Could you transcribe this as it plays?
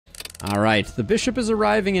All right, the bishop is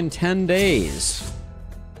arriving in 10 days.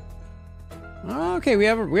 Okay, we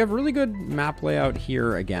have a really good map layout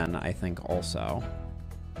here again, I think also.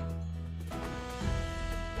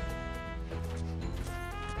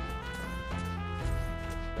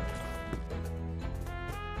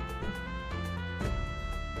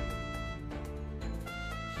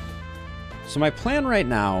 So my plan right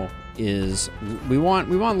now is we want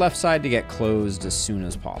left side to get closed as soon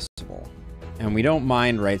as possible. And we don't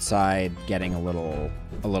mind right side getting a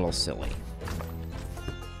little silly.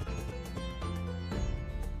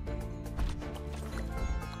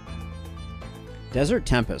 Desert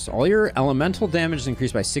Tempest. All your elemental damage is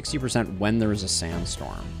increased by 60% when there is a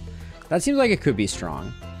sandstorm. That seems like it could be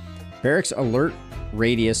strong. Barracks alert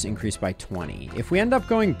radius increased by 20. If we end up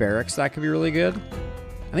going barracks, that could be really good.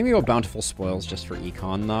 I think we go Bountiful Spoils just for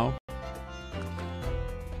econ, though.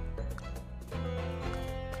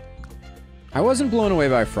 I wasn't blown away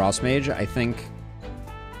by Frost Mage. I think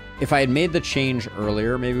if I had made the change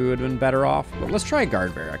earlier, maybe we would have been better off. But let's try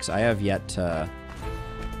Guard Barracks. I have yet to...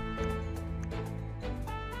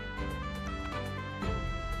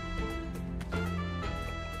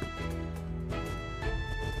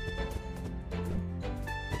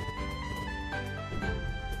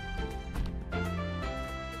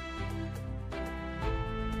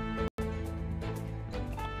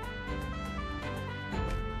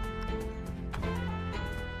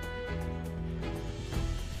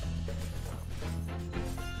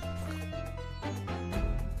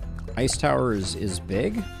 Ice Tower is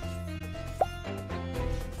big.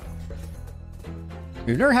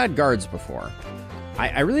 We've never had guards before.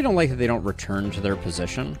 I really don't like that they don't return to their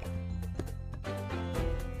position.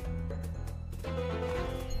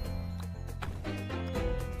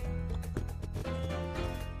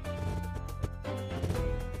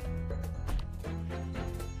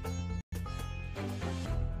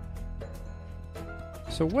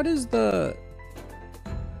 So what is the...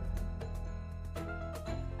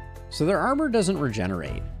 So their armor doesn't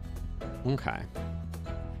regenerate. Okay.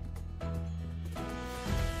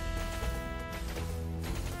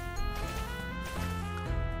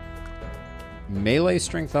 Melee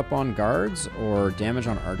strength up on guards or damage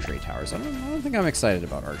on archery towers? I don't think I'm excited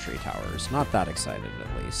about archery towers. Not that excited,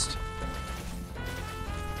 at least.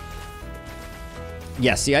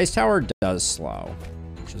 Yes, the ice tower does slow,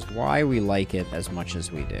 which is why we like it as much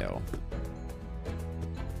as we do.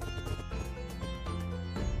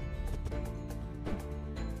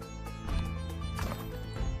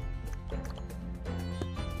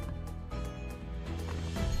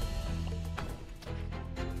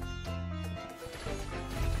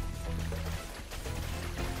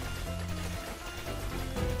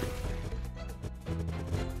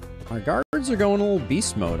 Our guards are going a little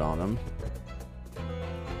beast mode on them.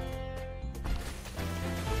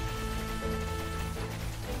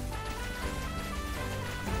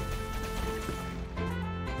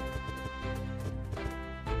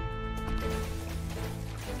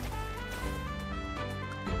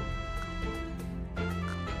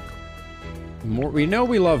 We know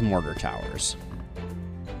we love mortar towers.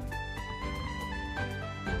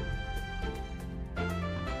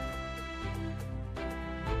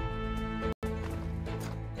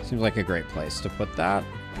 Seems like a great place to put that.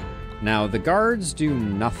 Now, the guards do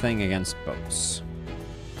nothing against boats.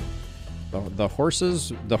 The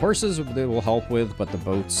horses they will help with, but the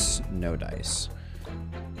boats, no dice.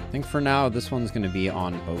 I think for now, this one's going to be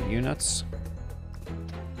on boat units.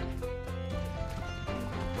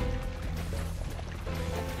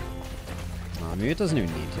 Maybe it doesn't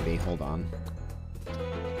even need to be. Hold on.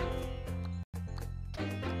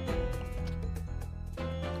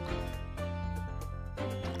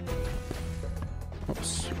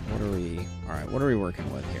 Oops. What are we... Alright, what are we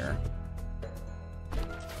working with here?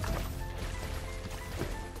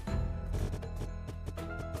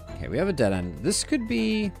 Okay, we have a dead end. This could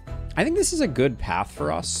be... I think this is a good path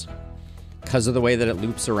for us because of the way that it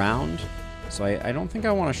loops around. So I don't think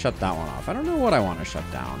I want to shut that one off. I don't know what I want to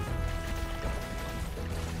shut down.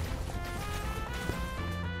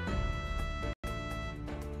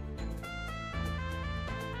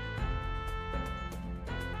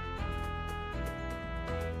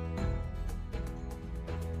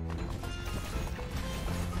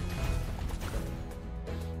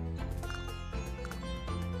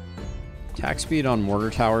 Attack speed on mortar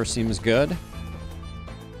tower seems good.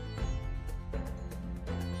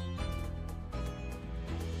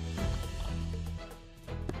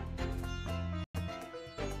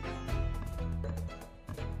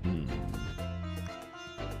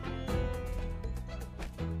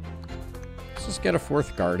 Let's just get a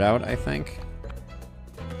fourth guard out, I think.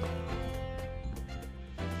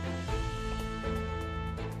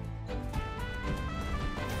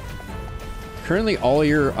 Currently, all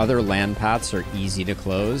your other land paths are easy to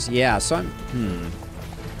close. Yeah, so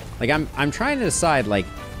I'm trying to decide, like,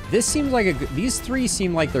 this seems like these three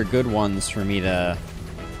seem like they're good ones for me to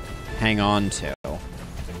hang on to.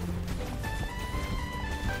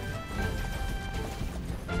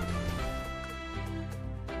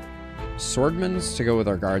 Swordmans to go with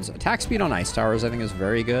our guards. Attack speed on ice towers, I think, is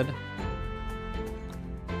very good.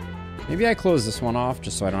 Maybe I close this one off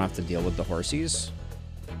just so I don't have to deal with the horsies.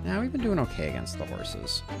 Nah, we've been doing okay against the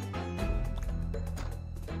horses.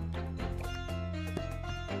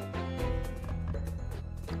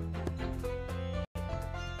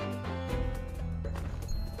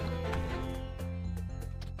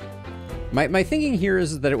 My thinking here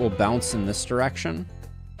is that it will bounce in this direction.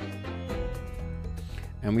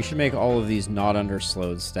 And we should make all of these not under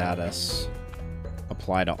slowed status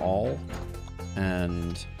apply to all.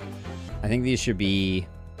 And I think these should be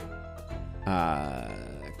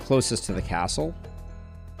closest to the castle.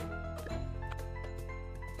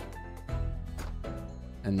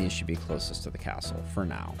 And these should be closest to the castle for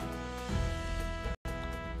now.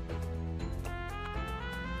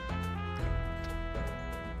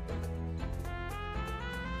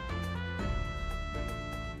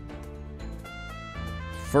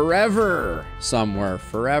 Forever! Somewhere,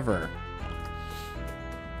 forever.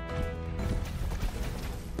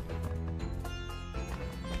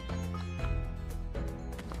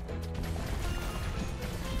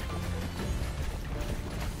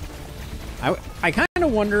 I kind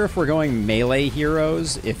of wonder if we're going melee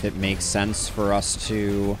heroes, if it makes sense for us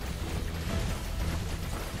to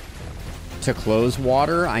close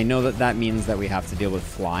water. I know that that means that we have to deal with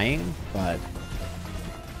flying, but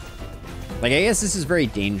like, I guess this is very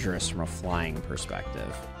dangerous from a flying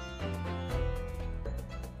perspective.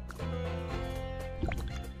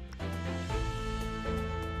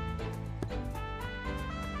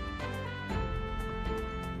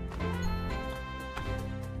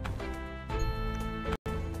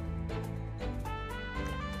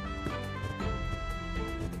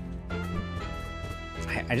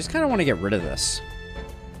 I just kind of want to get rid of this.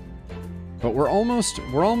 But we're almost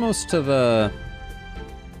to the...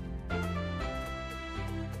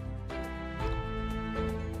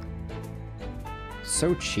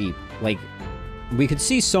 So cheap. Like, we could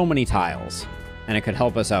see so many tiles, and it could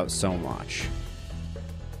help us out so much.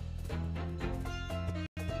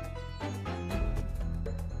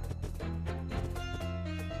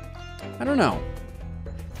 I don't know.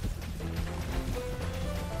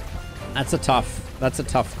 That's a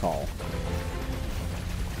tough call.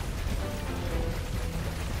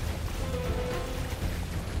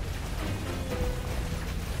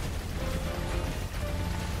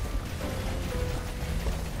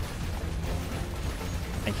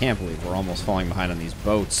 I can't believe we're almost falling behind on these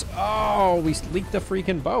boats. Oh, we leaked a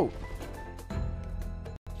freaking boat.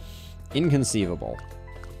 Inconceivable.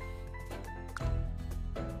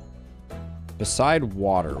 Beside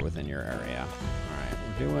water within your area.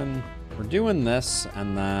 All right, we're doing this,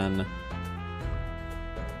 and then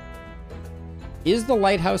is the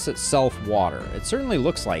lighthouse itself water? It certainly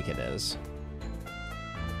looks like it is.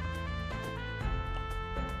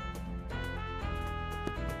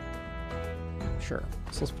 Sure.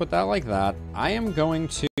 So let's put that like that. I'm going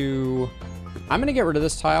to get rid of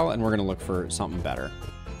this tile, and we're going to look for something better.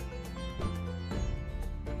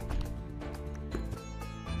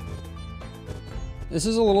 This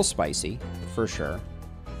is a little spicy, for sure.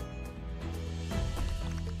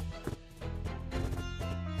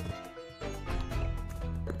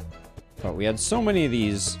 But we had so many of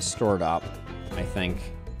these stored up, I think.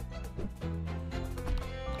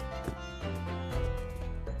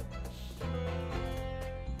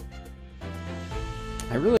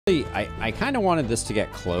 I kind of wanted this to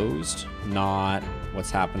get closed, not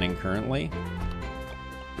what's happening currently.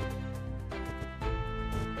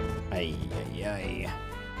 Ay, ay, ay.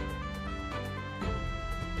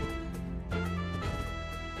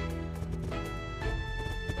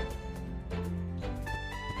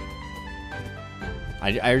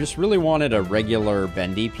 I just really wanted a regular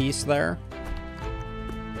bendy piece there.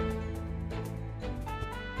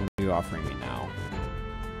 What are you offering me now?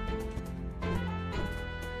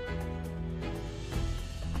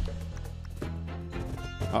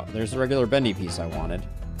 Oh, there's the regular bendy piece I wanted.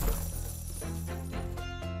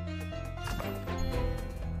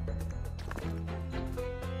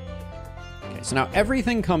 Okay, so now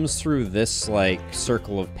everything comes through this, like,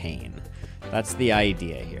 circle of pain. That's the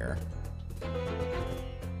idea here.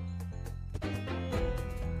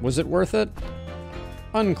 Was it worth it?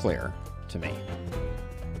 Unclear to me.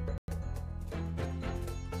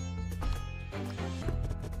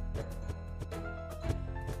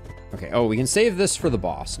 Okay, oh, we can save this for the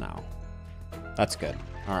boss now. That's good.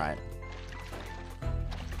 All right.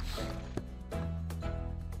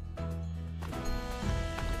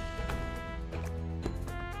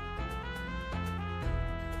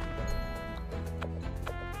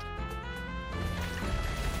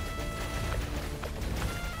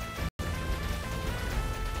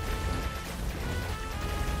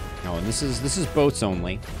 Oh, and this is boats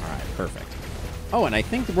only. All right, perfect. Oh, and I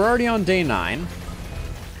think we're already on day 9.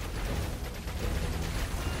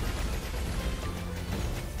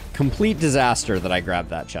 Complete disaster that I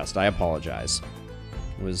grabbed that chest. I apologize.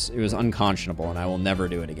 It was unconscionable, and I will never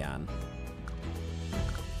do it again.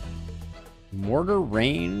 Mortar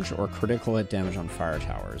range or critical hit damage on fire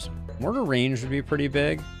towers. Mortar range would be pretty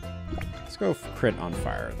big. Let's go crit on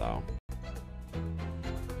fire, though.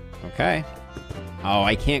 Okay. Oh,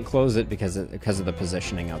 I can't close it because of the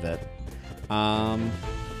positioning of it.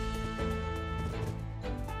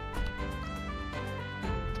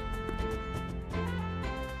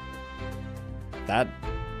 That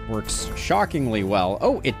works shockingly well.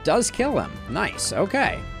 Oh, it does kill him. Nice.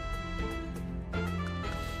 Okay.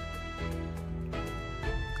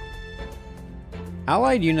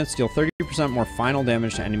 Allied units deal 30% more final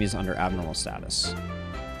damage to enemies under abnormal status.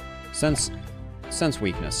 Sense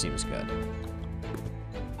weakness seems good.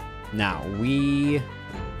 Now, the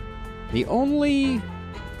only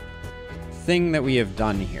thing that we have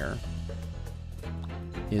done here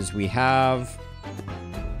is we have...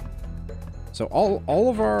 So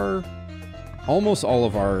almost all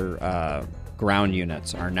of our ground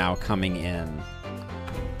units are now coming in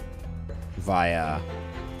via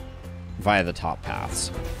the top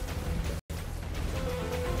paths.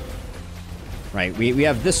 Right, we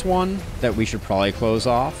have this one that we should probably close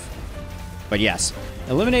off. But yes,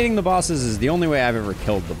 eliminating the bosses is the only way I've ever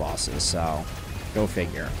killed the bosses, so go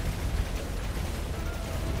figure.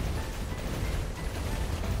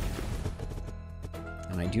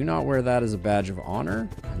 And I do not wear that as a badge of honor.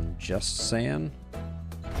 I'm just saying.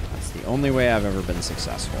 That's the only way I've ever been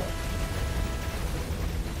successful.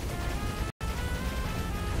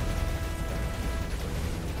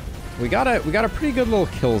 We got a pretty good little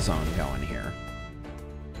kill zone going here.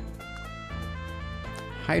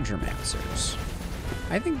 Hydromancers.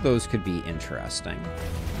 I think those could be interesting.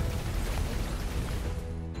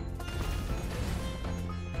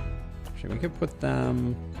 Actually, we could put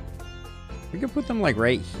them like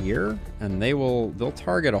right here, and they'll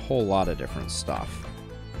target a whole lot of different stuff.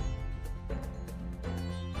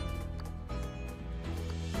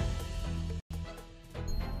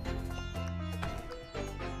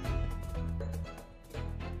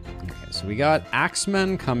 Okay, so we got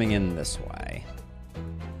axemen coming in this way.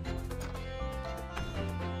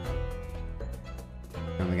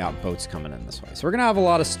 And we got boats coming in this way. So we're gonna have a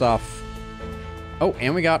lot of stuff. Oh,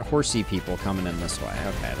 and we got horsey people coming in this way.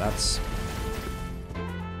 Okay, that's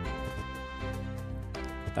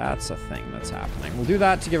a thing that's happening. We'll do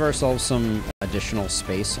that to give ourselves some additional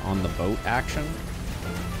space on the boat action.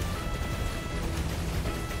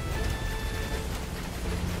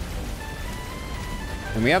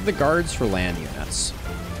 And we have the guards for land units.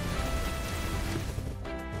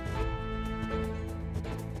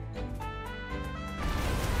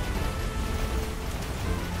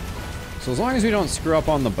 So as long as we don't screw up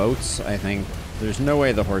on the boats, I think there's no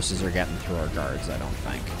way the horses are getting through our guards, I don't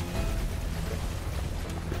think.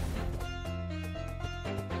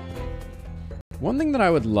 One thing that I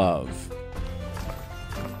would love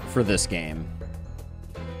for this game,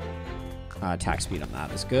 attack speed on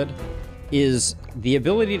that is good, is the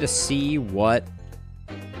ability to see what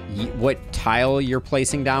tile you're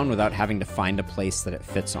placing down without having to find a place that it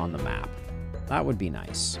fits on the map. That would be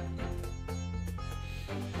nice.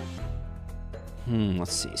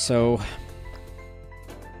 Let's see. So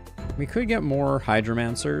we could get more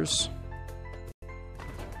hydromancers.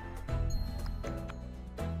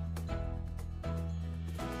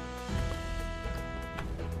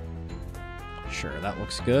 Sure, that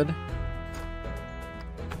looks good.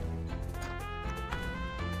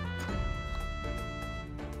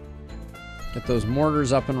 Get those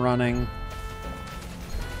mortars up and running.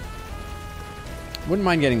 Wouldn't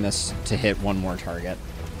mind getting this to hit one more target.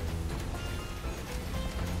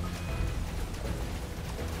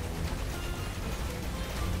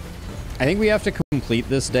 I think we have to complete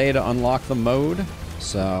this day to unlock the mode,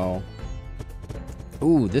 so...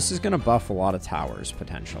 Ooh, this is going to buff a lot of towers,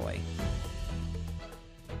 potentially.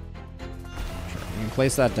 Sure, we can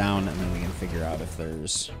place that down, and then we can figure out if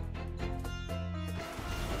there's...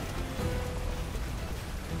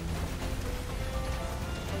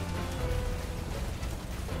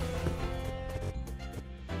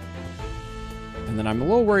 And then I'm a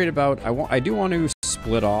little worried about... I do want to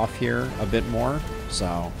split off here a bit more,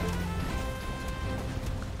 so...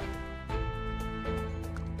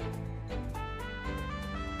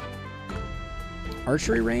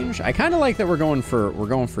 Archery range? I kind of like that we're going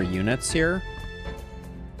for units here.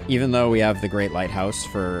 Even though we have the Great Lighthouse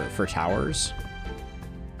for towers.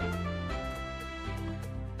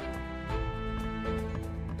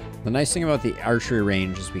 The nice thing about the archery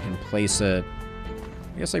range is we can place it,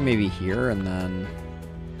 I guess, like maybe here, and then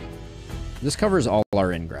this covers all our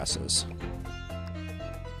ingresses.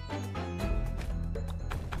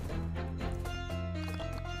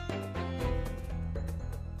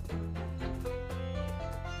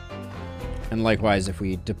 And likewise, if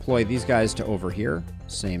we deploy these guys to over here,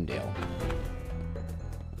 same deal.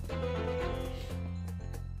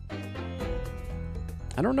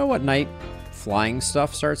 I don't know what night flying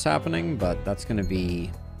stuff starts happening, but that's going to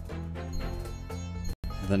be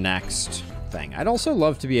the next thing. I'd also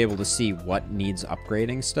love to be able to see what needs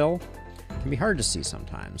upgrading still. It can be hard to see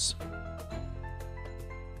sometimes.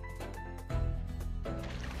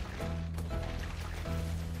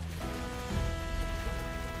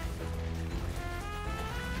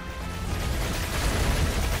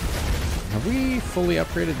 Have we fully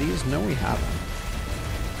upgraded these? No, we haven't.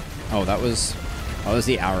 Oh, that was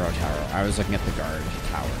the arrow tower. I was looking at the guard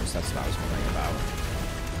towers. That's what I was wondering about.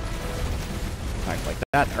 In fact, like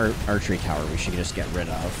that archery tower we should just get rid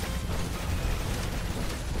of.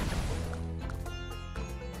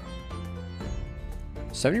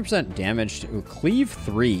 %70 damage to cleave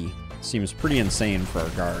 3 seems pretty insane for our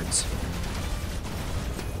guards.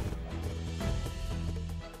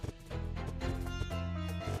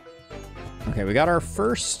 Okay, we got our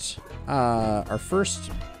first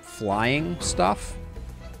flying stuff.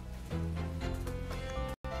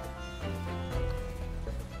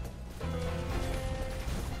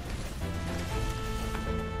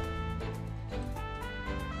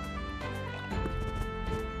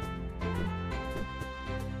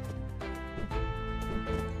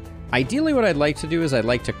 Ideally, what I'd like to do is I'd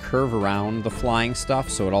like to curve around the flying stuff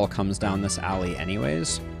so it all comes down this alley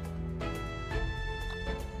anyways.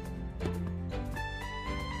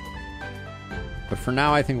 But for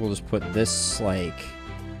now, I think we'll just put this, like,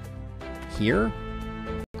 here.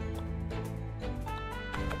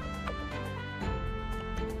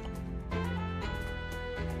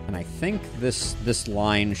 And I think this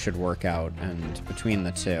line should work out, and between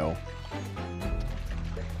the two,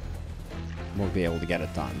 we'll be able to get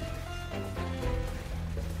it done.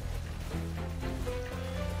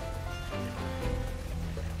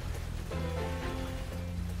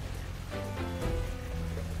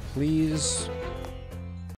 Please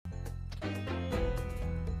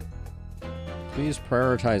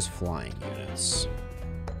prioritize flying units.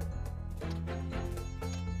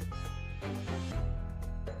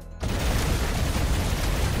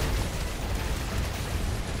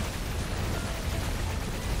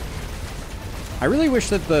 I really wish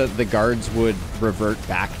that the guards would revert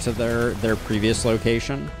back to their previous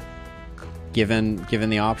location, given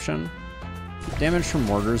the option. Damage from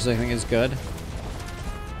mortars, I think, is good.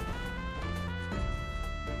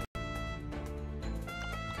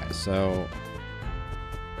 Okay, so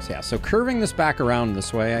yeah, so curving this back around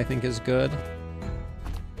this way, I think, is good.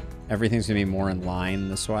 Everything's gonna be more in line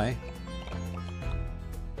this way.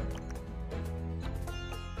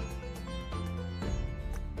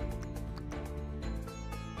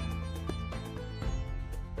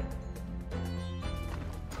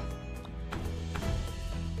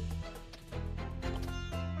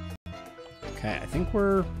 Okay, I think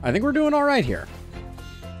we're doing all right here.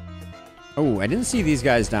 Oh, I didn't see these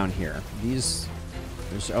guys down here.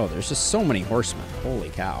 There's just so many horsemen. Holy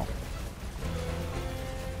cow.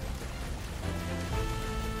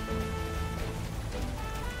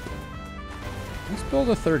 Let's build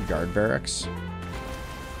a third guard barracks.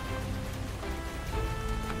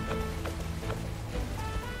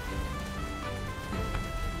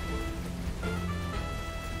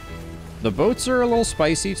 The boats are a little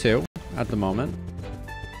spicy too at the moment.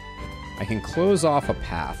 I can close off a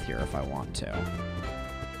path here if I want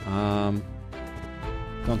to.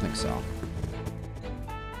 Don't think so.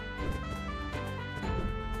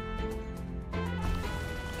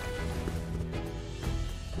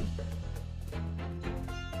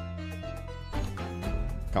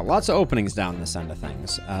 Got lots of openings down this end of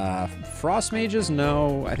things. Frost mages,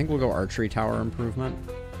 no. I think we'll go archery tower improvement.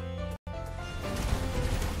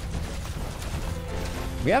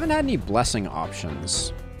 We haven't had any blessing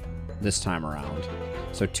options this time around.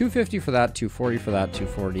 So 250 for that, 240 for that,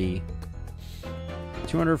 240.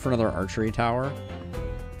 200 for another archery tower.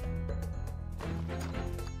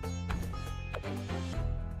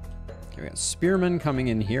 We got spearmen coming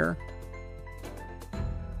in here.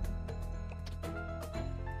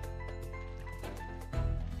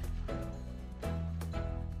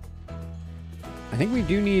 I think we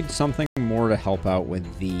do need something more to help out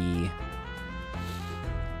with the...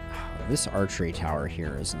 Oh, this archery tower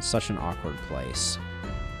here is in such an awkward place.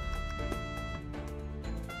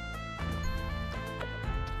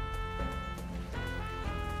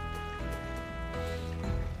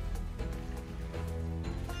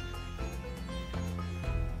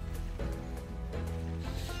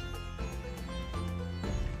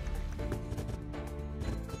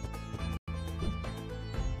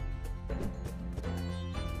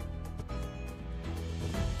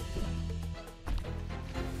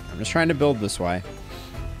 Just trying to build this way.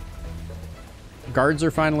 Guards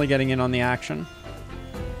are finally getting in on the action.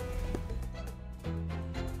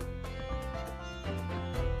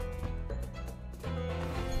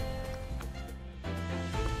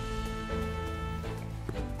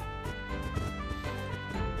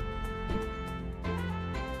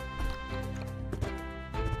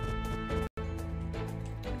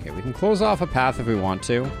 Okay, we can close off a path if we want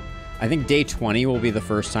to. I think day 20 will be the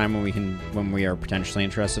first time when we are potentially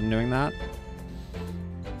interested in doing that.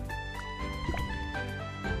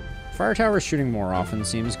 Fire tower shooting more often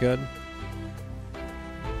seems good.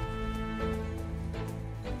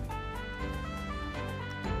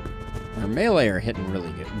 Our melee are hitting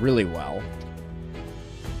really well.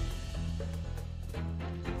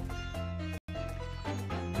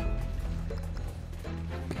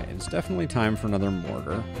 Okay, it's definitely time for another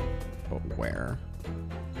mortar, but where?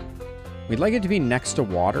 We'd like it to be next to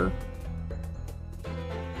water.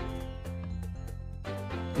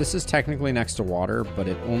 This is technically next to water, but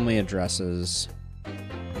it only addresses...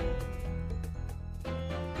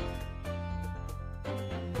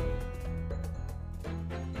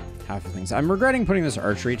 half of things. I'm regretting putting this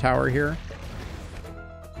archery tower here.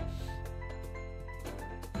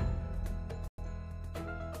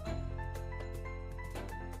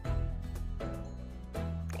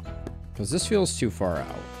 Because this feels too far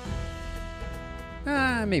out.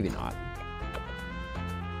 Maybe not.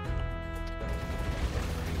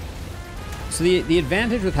 So the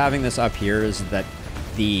advantage with having this up here is that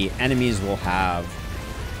the enemies will have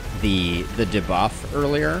the debuff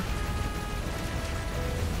earlier.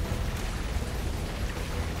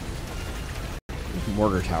 These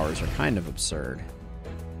mortar towers are kind of absurd.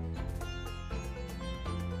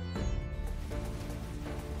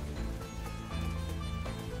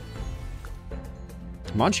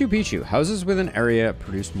 Machu Picchu. Houses with an area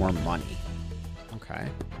produce more money. Okay.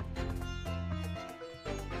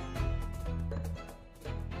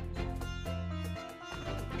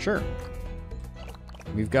 Sure.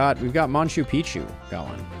 We've got Machu Picchu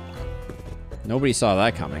going. Nobody saw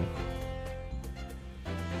that coming.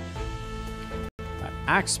 Got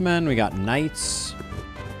axemen, we got knights.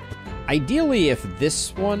 Ideally, if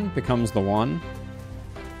this one becomes the one,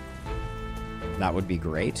 that would be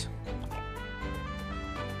great.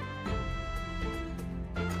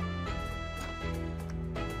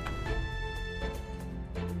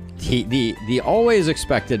 The always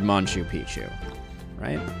expected Machu Picchu,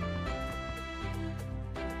 right?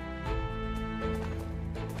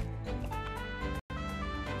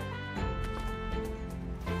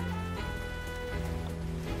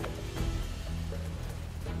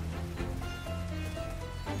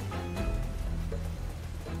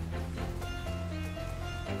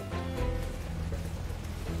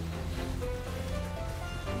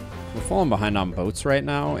 We're falling behind on boats right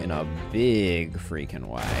now in a big freaking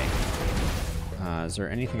way. Is there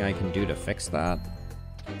anything I can do to fix that?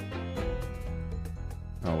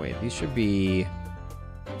 Oh wait, these should be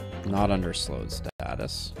not under slowed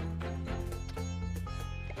status.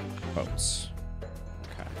 Boats.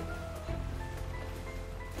 Okay.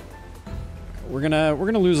 We're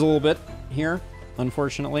gonna lose a little bit here,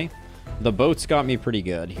 unfortunately. The boats got me pretty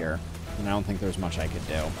good here, and I don't think there's much I could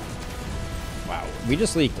do. Wow, we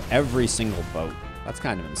just leaked every single boat. That's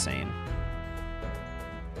kind of insane.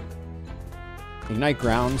 Ignite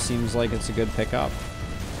ground seems like it's a good pickup.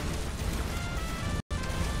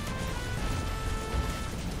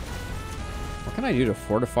 What can I do to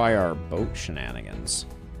fortify our boat shenanigans?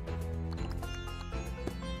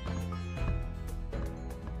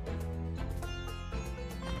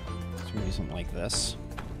 So we can do something like this.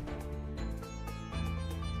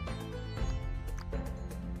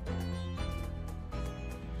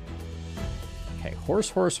 Okay, horse,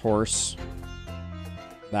 horse, horse.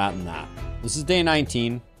 That and that. This is day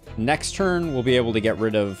 19. Next turn, we'll be able to get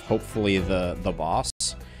rid of, hopefully, the boss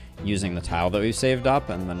using the tile that we saved up,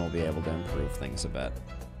 and then we'll be able to improve things a bit.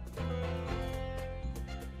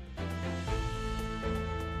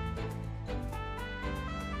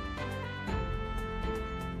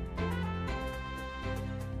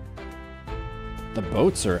 The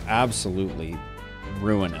boats are absolutely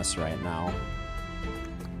ruinous right now.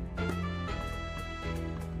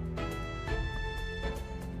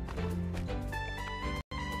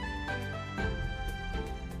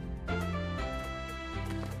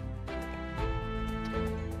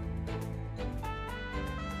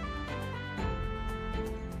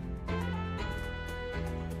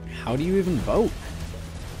 How do you even boat?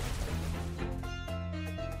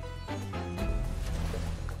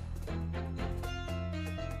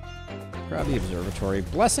 Grab the observatory.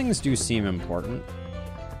 Blessings do seem important.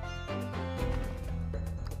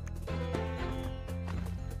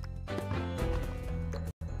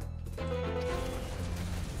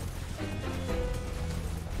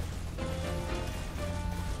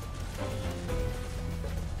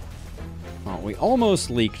 Oh, we almost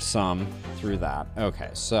leaked some through that. Okay,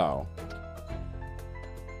 so...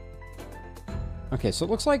 Okay, so it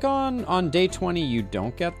looks like on day 20 you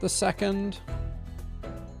don't get the second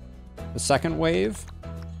wave.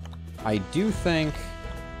 I do think...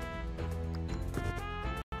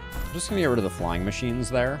 I'm just gonna get rid of the flying machines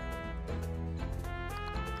there.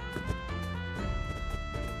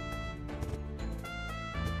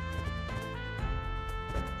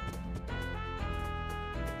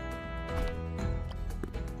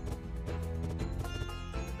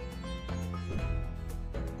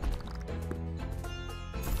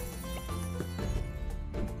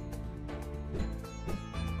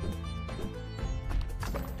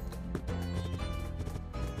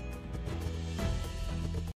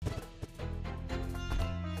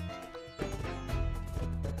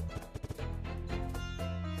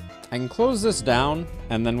 I can close this down,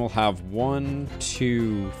 and then we'll have 1,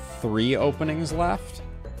 2, 3 openings left.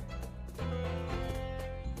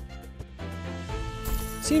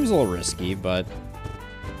 Seems a little risky, but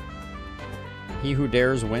he who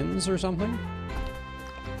dares wins or something?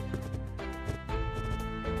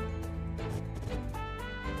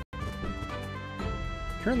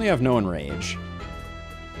 Currently have no enrage.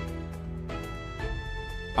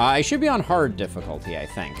 I should be on hard difficulty, I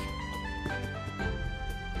think.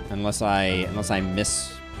 Unless I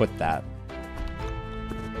misput that.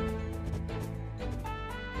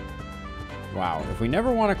 Wow, if we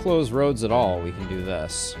never want to close roads at all, we can do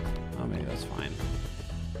this. Oh, maybe that's fine.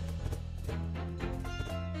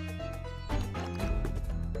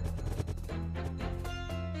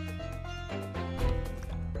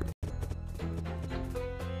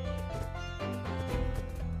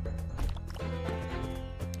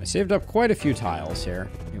 I saved up quite a few tiles here,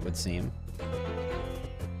 it would seem.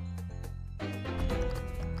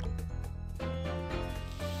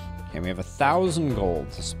 Okay, we have 1,000 gold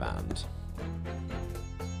to spend.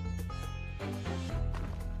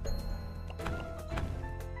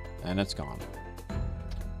 And it's gone.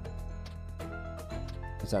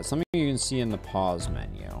 Is that something you can see in the pause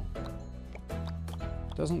menu?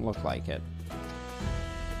 Doesn't look like it.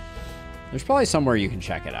 There's probably somewhere you can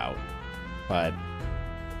check it out. But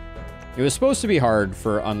it was supposed to be hard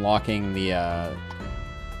for unlocking the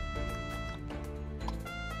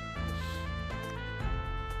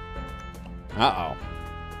uh-oh.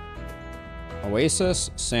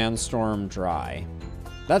 Oasis, Sandstorm, Dry.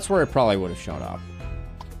 That's where it probably would have shown up.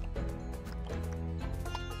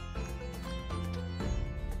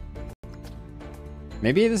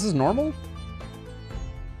 Maybe this is normal?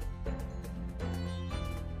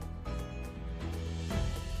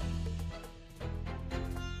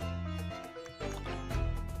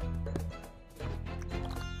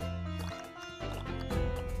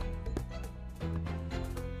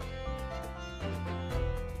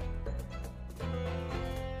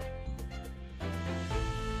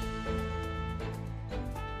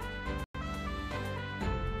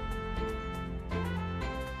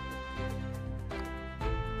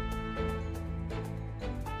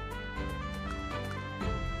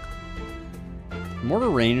 Mortar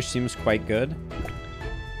range seems quite good.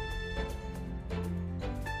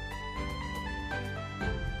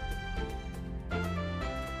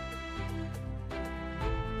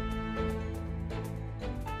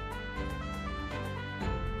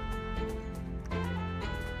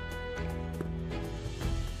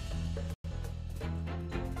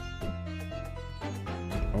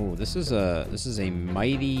 Oh, this is a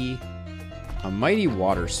mighty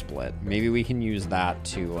water split. Maybe we can use that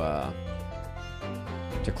to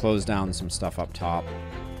close down some stuff up top.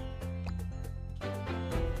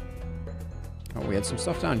 Oh, we had some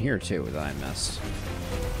stuff down here too that I missed.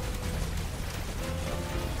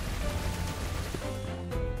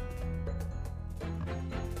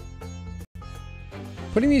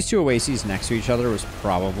 Putting these two oases next to each other was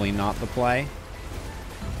probably not the play.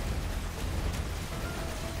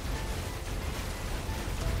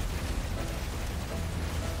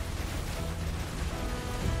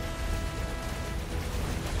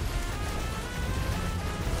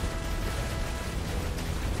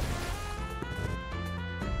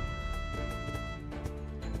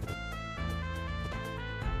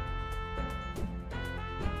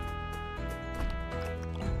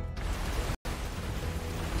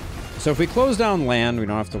 So if we close down land, we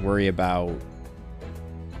don't have to worry about...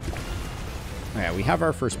 Oh yeah, we have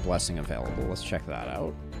our first blessing available. Let's check that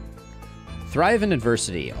out. Thrive in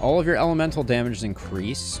adversity. All of your elemental damage is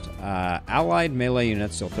increased. Allied melee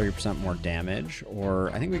units deal 30% more damage. Or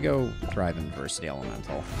I think we go Thrive in adversity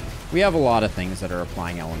elemental. We have a lot of things that are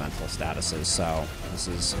applying elemental statuses, so this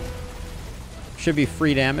is... should be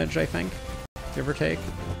free damage, I think, give or take.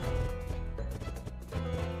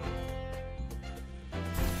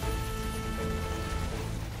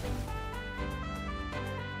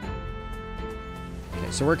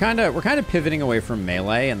 So we're kind of pivoting away from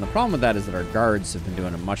melee, and the problem with that is that our guards have been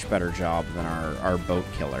doing a much better job than our boat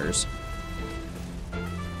killers.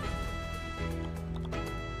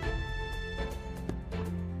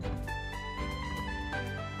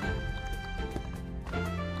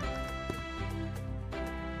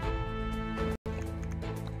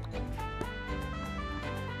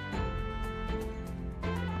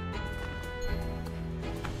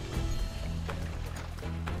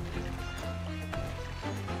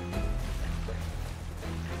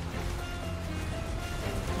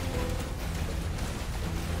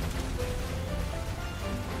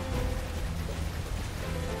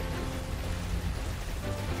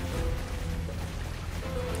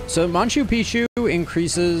 So Machu Picchu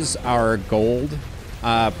increases our gold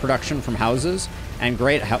production from houses, and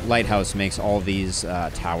Great Lighthouse makes all these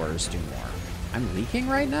towers do more. I'm leaking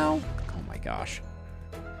right now? Oh my gosh.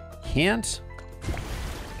 Can't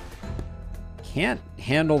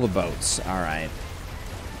handle the boats. All right.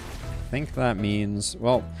 I think that means,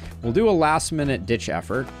 well, we'll do a last-minute ditch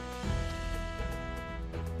effort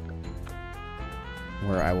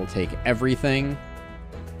where I will take everything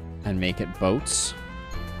and make it boats.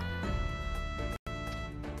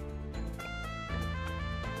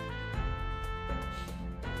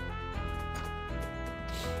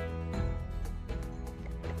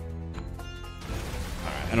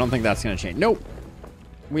 I don't think that's going to change. Nope.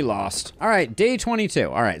 We lost. All right, day 22.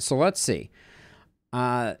 All right, so let's see.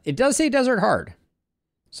 It does say desert hard.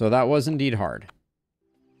 So that was indeed hard.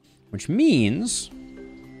 Which means,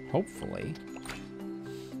 hopefully,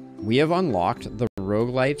 we have unlocked the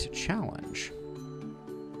Roguelite challenge.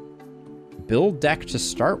 Build deck to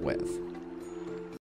start with.